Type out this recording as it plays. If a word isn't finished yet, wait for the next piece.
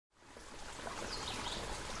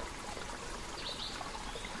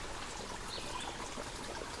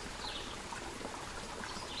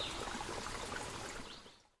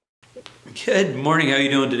Good morning, how you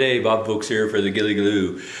doing today? Bob Folks here for the Gilly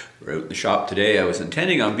Glue. We're out in the shop today. I was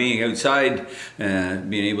intending on being outside and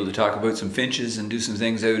being able to talk about some finches and do some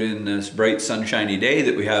things out in this bright sunshiny day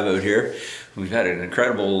that we have out here. We've had an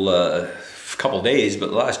incredible couple days, but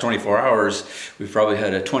the last 24 hours we've probably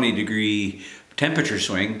had a 20-degree temperature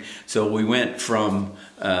swing. So we went from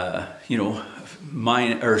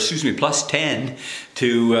plus 10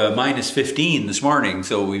 to minus 15 this morning.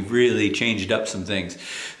 So we've really changed up some things.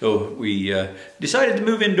 So we decided to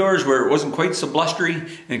move indoors where it wasn't quite so blustery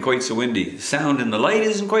and quite so windy. The sound in the light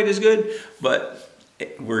isn't quite as good, but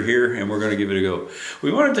we're here and we're going to give it a go.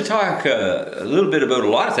 We wanted to talk a little bit about a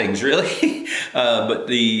lot of things, really. But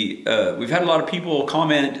we've had a lot of people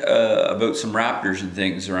comment about some raptors and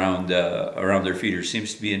things around their feeders.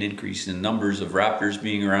 Seems to be an increase in numbers of raptors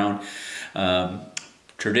being around.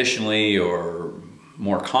 Traditionally, or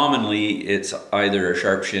more commonly, it's either a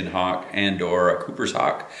sharp-shinned hawk and or a Cooper's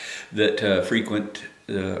hawk that frequent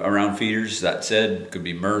around feeders. That said, could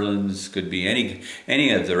be merlins, could be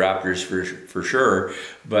any of the raptors for sure,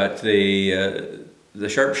 but the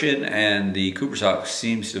sharp-shinned and the Cooper's hawk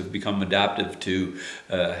seems to have become adaptive to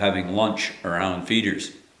having lunch around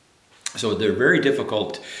feeders. So they're very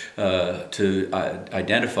difficult to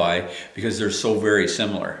identify because they're so very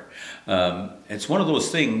similar. It's one of those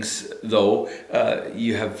things, though,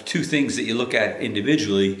 you have two things that you look at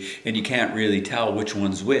individually and you can't really tell which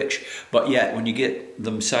one's which. But yet, when you get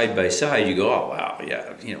them side by side, you go, oh wow,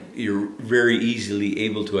 yeah, you're very easily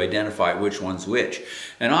able to identify which one's which.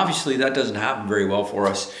 And obviously that doesn't happen very well for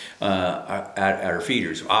us at our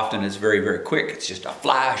feeders. Often it's very, very quick. It's just a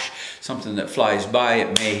flash, something that flies by.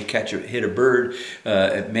 It may hit a bird.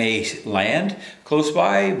 It may land close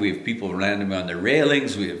by. We have people landing on their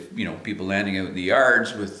railings. We have people landing out in the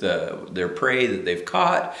yards with their prey that they've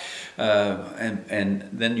caught, and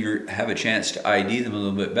then you have a chance to ID them a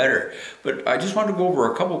little bit better. But I just wanted to go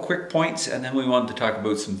over a couple quick points, and then we wanted to talk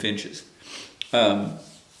about some finches.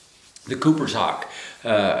 The Cooper's hawk,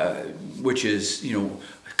 which is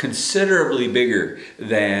considerably bigger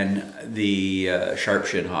than the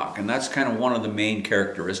sharp-shinned hawk, and that's kind of one of the main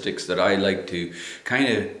characteristics that I like to kind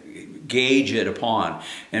of gauge it upon.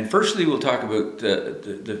 And firstly, we'll talk about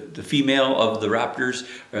the female of the raptors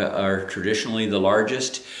are traditionally the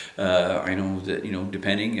largest. I know that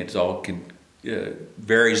depending, it's all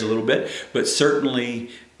varies a little bit, but certainly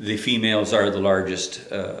the females are the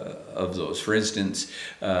largest of those. For instance,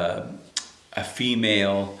 a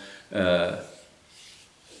female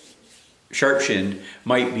sharp-shinned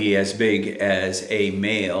might be as big as a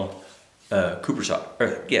male Cooper's hawk.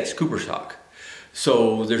 Cooper's hawk.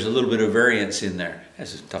 So there's a little bit of variance in there.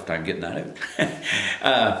 That's a tough time getting that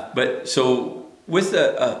out. But so with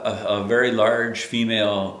a very large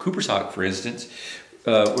female Cooper's hawk, for instance,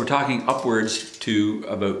 we're talking upwards to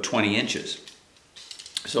about 20 inches.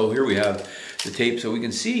 So here we have the tape, so we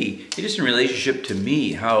can see just in relationship to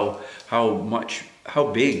me how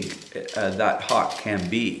big that hawk can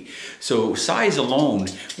be. So size alone,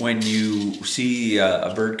 when you see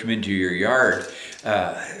a bird come into your yard,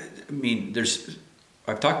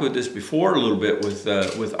 I've talked about this before a little bit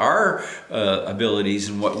with our abilities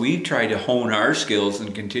and what we try to hone our skills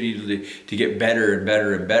and continue to get better and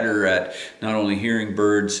better and better at not only hearing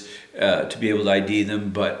birds to be able to ID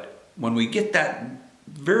them, but when we get that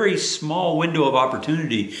very small window of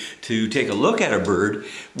opportunity to take a look at a bird,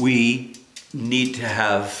 we need to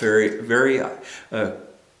have better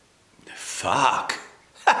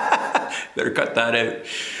cut that out.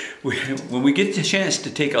 When we get the chance to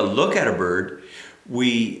take a look at a bird,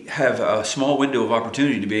 we have a small window of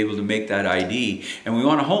opportunity to be able to make that ID, and we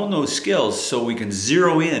want to hone those skills so we can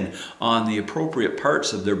zero in on the appropriate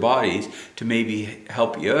parts of their bodies to maybe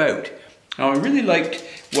help you out. Now, I really liked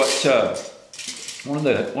what one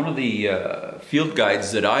of the field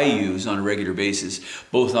guides that I use on a regular basis,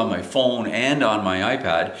 both on my phone and on my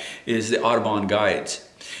iPad, is the Audubon guides.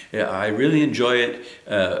 I really enjoy it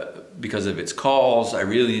because of its calls. I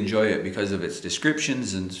really enjoy it because of its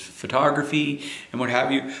descriptions and photography and what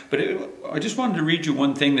have you. But I just wanted to read you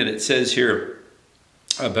one thing that it says here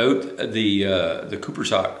about the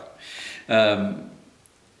Cooper's hawk.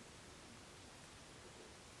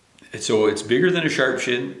 So it's bigger than a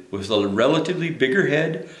sharp-shinned with a relatively bigger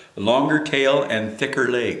head, longer tail, and thicker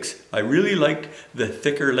legs. I really liked the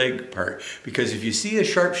thicker leg part, because if you see a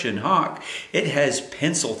sharp-shinned hawk, it has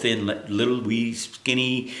pencil-thin, little wee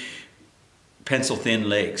skinny pencil-thin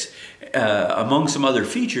legs, among some other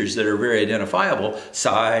features that are very identifiable,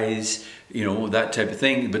 size, that type of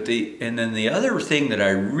thing. But and then the other thing that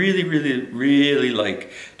I really, really, really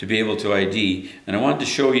like to be able to ID, and I wanted to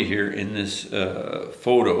show you here in this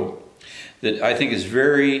photo, that I think is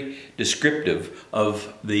very descriptive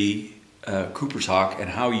of the Cooper's hawk and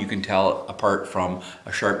how you can tell apart from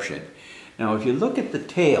a sharp-shinned. Now if you look at the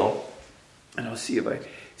tail, and I'll see if I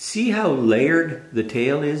see how layered the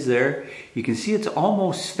tail is there. You can see it's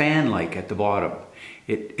almost fan-like at the bottom.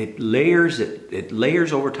 It layers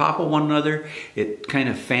over top of one another. It kind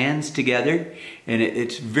of fans together, and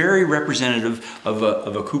it's very representative of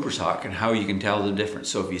a Cooper's hawk and how you can tell the difference.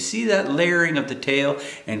 So if you see that layering of the tail,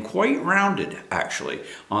 and quite rounded actually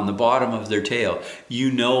on the bottom of their tail,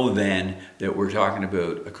 you know then that we're talking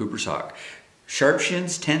about a Cooper's hawk.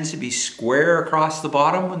 Sharp-shins tends to be square across the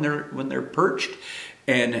bottom when they're perched.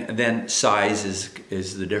 And then size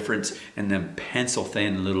is the difference, and then pencil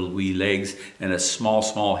thin little wee legs and a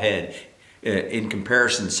small head in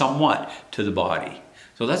comparison somewhat to the body.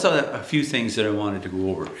 So that's a few things that I wanted to go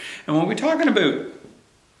over. And when we're talking about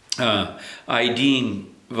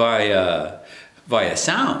IDing via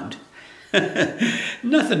sound,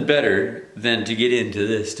 nothing better than to get into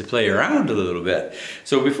this, to play around a little bit.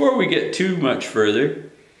 So before we get too much further,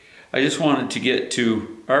 I just wanted to get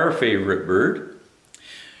to our favorite bird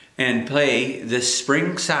and play this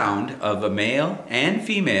spring sound of a male and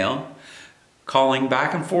female calling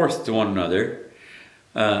back and forth to one another,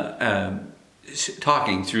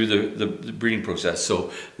 talking through the breeding process.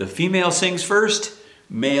 So the female sings first,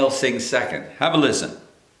 male sings second. Have a listen.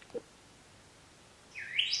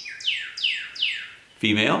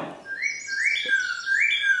 Female,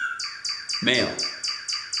 male,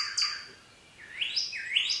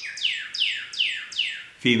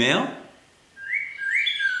 female,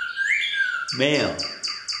 male.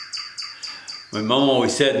 My mom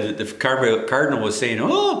always said that the Cardinal was saying,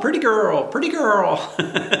 "Oh, pretty girl, pretty girl."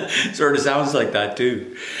 Sort of sounds like that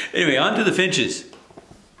too. Anyway, on to the finches.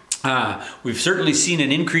 We've certainly seen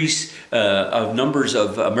an increase of numbers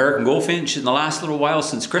of American goldfinch in the last little while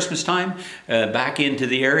since Christmas time back into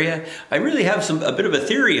the area. I really have a bit of a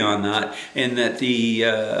theory on that, in that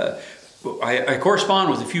I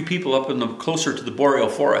correspond with a few people up closer to the boreal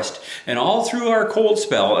forest, and all through our cold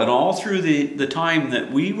spell and all through the time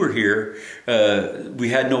that we were here, we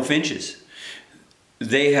had no finches.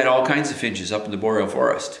 They had all kinds of finches up in the boreal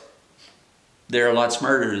forest. They're a lot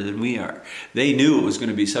smarter than we are. They knew it was going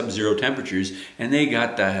to be sub-zero temperatures, and they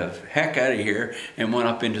got the heck out of here and went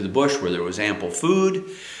up into the bush where there was ample food.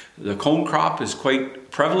 The cone crop is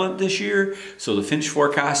quite prevalent this year, so the finch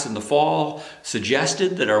forecast in the fall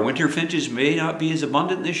suggested that our winter finches may not be as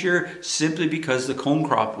abundant this year, simply because the cone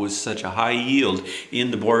crop was such a high yield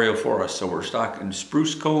in the boreal forest. So we're stocking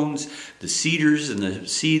spruce cones, the cedars and the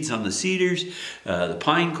seeds on the cedars, the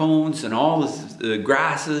pine cones, and all the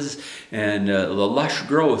grasses and the lush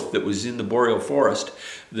growth that was in the boreal forest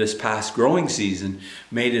this past growing season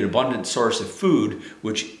made an abundant source of food,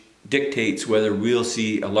 which dictates whether we'll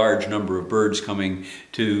see a large number of birds coming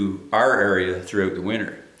to our area throughout the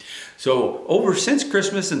winter. So since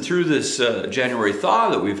Christmas and through this January thaw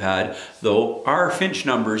that we've had, though, our finch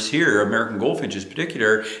numbers here, American goldfinches in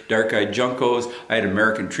particular, dark-eyed juncos, I had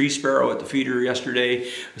American tree sparrow at the feeder yesterday,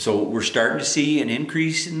 so we're starting to see an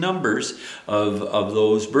increase in numbers of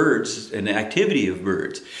those birds and the activity of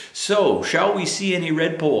birds. So shall we see any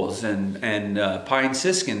redpolls and pine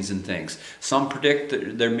siskins and things? Some predict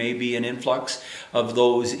that there may be an influx of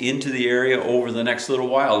those into the area over the next little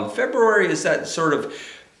while. And February is that sort of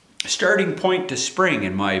starting point to spring,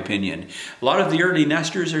 in my opinion. A lot of the early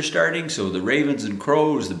nesters are starting, so the ravens and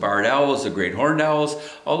crows, the barred owls, the great horned owls,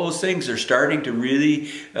 all those things are starting to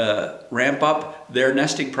really ramp up their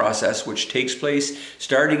nesting process, which takes place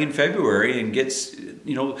starting in February and gets,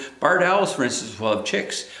 barred owls, for instance, will have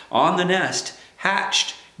chicks on the nest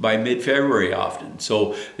hatched by mid-February often.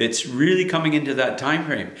 So it's really coming into that time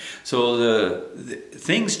frame. So the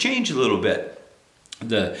things change a little bit.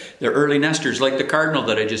 The early nesters, like the Cardinal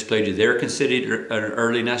that I just played you, they're considered an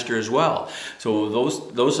early nester as well. So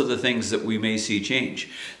those are the things that we may see change.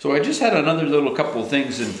 So I just had another little couple of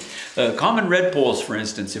things. And common redpolls, for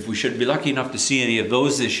instance, if we should be lucky enough to see any of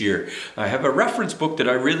those this year. I have a reference book that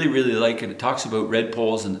I really like, and it talks about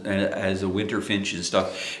redpolls and as a winter finch and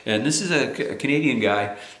stuff. And this is a Canadian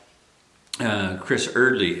guy. Chris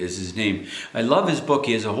Erdley is his name. I love his book.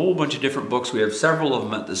 He has a whole bunch of different books. We have several of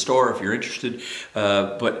them at the store if you're interested.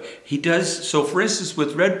 But he does, so for instance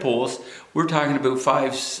with redpolls, we're talking about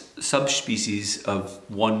 5 subspecies of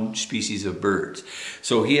one species of birds.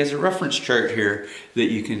 So he has a reference chart here that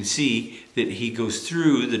you can see that he goes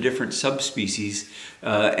through the different subspecies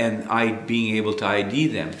and being able to ID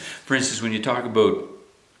them. For instance, when you talk about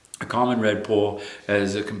a common redpoll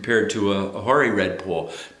as compared to a hoary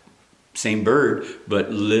redpoll, same bird, but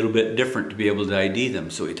a little bit different to be able to ID them.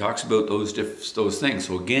 So he talks about those things.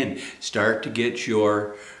 So again, start to get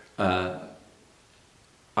your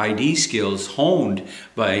ID skills honed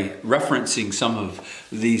by referencing some of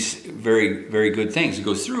these very, very good things. It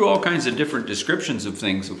goes through all kinds of different descriptions of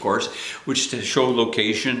things, of course, which to show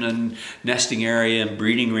location and nesting area and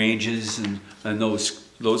breeding ranges and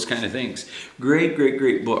those kind of things. Great, great,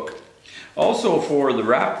 great book. Also for the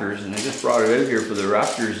raptors, and I just brought it out here for the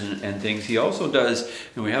raptors and things, he also does,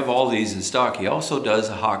 and we have all these in stock, he also does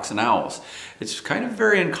hawks and owls. It's kind of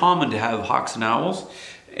very uncommon to have hawks and owls,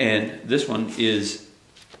 and this one is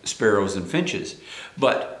sparrows and finches.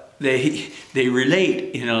 But they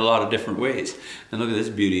relate in a lot of different ways. And look at this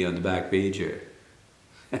beauty on the back page here.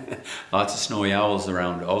 Lots of snowy owls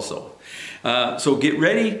around also. So get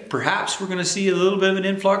ready. Perhaps we're going to see a little bit of an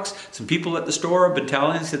influx. Some people at the store have been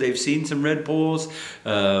telling us that they've seen some red poles,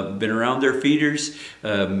 been around their feeders.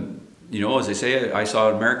 You know, as I say, I saw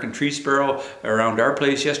an American tree sparrow around our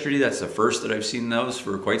place yesterday. That's the first that I've seen those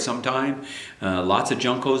for quite some time. Lots of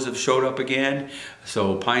juncos have showed up again.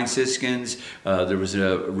 So pine siskins. There was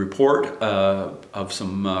a report of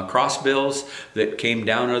some crossbills that came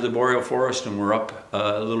down out of the boreal forest and were up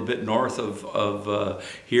a little bit north of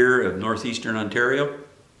here, of northeastern Ontario.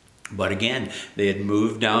 But again, they had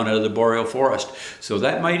moved down out of the boreal forest. So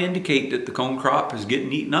that might indicate that the cone crop is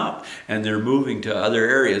getting eaten up and they're moving to other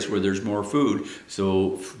areas where there's more food.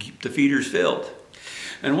 So keep the feeders filled.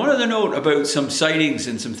 And one other note about some sightings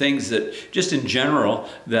and some things that just in general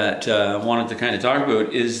that I wanted to kind of talk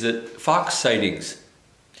about is that fox sightings.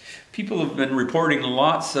 People have been reporting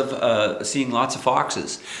lots of, seeing lots of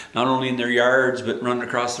foxes, not only in their yards, but running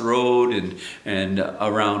across the road and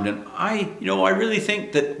around. And I really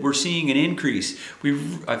think that we're seeing an increase.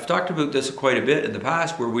 I've talked about this quite a bit in the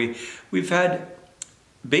past, where we've had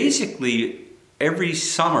basically every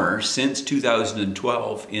summer since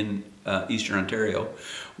 2012 in Eastern Ontario,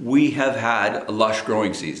 we have had lush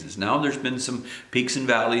growing seasons. Now there's been some peaks and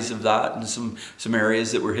valleys of that, and some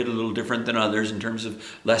areas that were hit a little different than others in terms of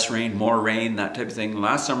less rain, more rain, that type of thing.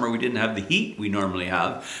 Last summer we didn't have the heat we normally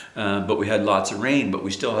have, but we had lots of rain, but we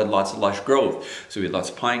still had lots of lush growth. So we had lots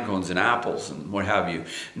of pine cones and apples and what have you.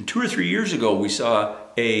 And 2 or 3 years ago we saw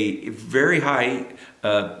a very high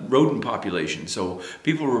rodent population. So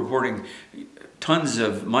people were reporting tons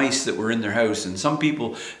of mice that were in their house, and some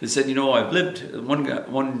people that said, you know, I've lived,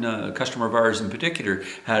 one customer of ours in particular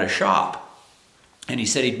had a shop, and he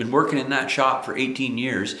said he'd been working in that shop for 18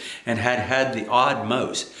 years and had the odd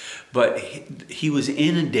mouse, but he was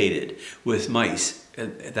inundated with mice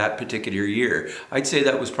that particular year. I'd say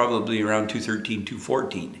that was probably around 2013,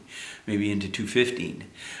 2014, maybe into 2015.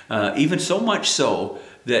 Even so much so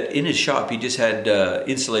that in his shop he just had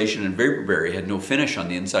insulation and vaporberry, had no finish on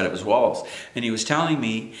the inside of his walls. And he was telling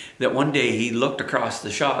me that one day he looked across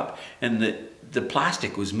the shop and the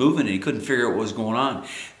plastic was moving and he couldn't figure out what was going on.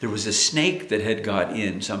 There was a snake that had got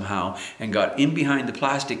in somehow and got in behind the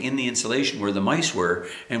plastic in the insulation where the mice were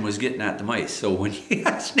and was getting at the mice. So when you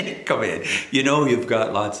have a snake come in, you know you've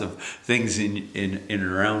got lots of things in and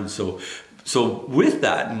around. So with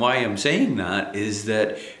that, and why I'm saying that is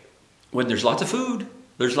that when there's lots of food,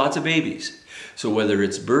 there's lots of babies. So whether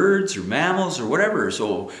it's birds or mammals or whatever,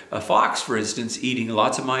 so a fox, for instance, eating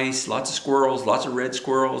lots of mice, lots of squirrels, lots of red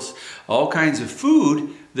squirrels, all kinds of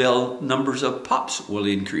food, numbers of pups will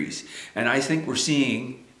increase. And I think we're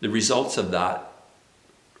seeing the results of that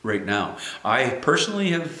right now. I personally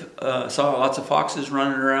have saw lots of foxes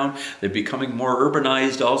running around. They're becoming more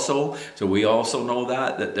urbanized also. So we also know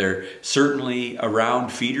that they're certainly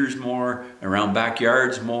around feeders more, around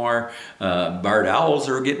backyards more. Barred owls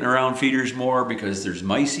are getting around feeders more because there's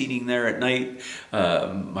mice eating there at night.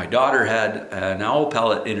 My daughter had an owl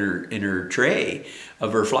pellet in her tray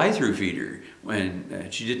of her fly-through feeder when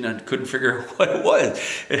she couldn't figure out what it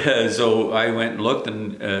was. So I went and looked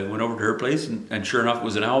and went over to her place, and sure enough it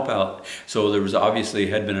was an owl pellet. So there was obviously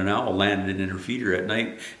had been an owl landed in her feeder at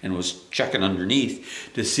night and was checking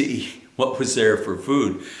underneath to see what was there for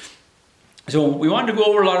food. So we wanted to go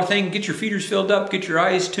over a lot of things, get your feeders filled up, get your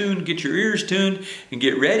eyes tuned, get your ears tuned, and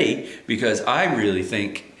get ready, because I really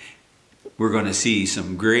think we're going to see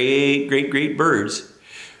some great, great, great birds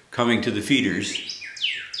coming to the feeders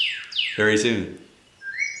very soon.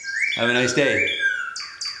 Have a nice day.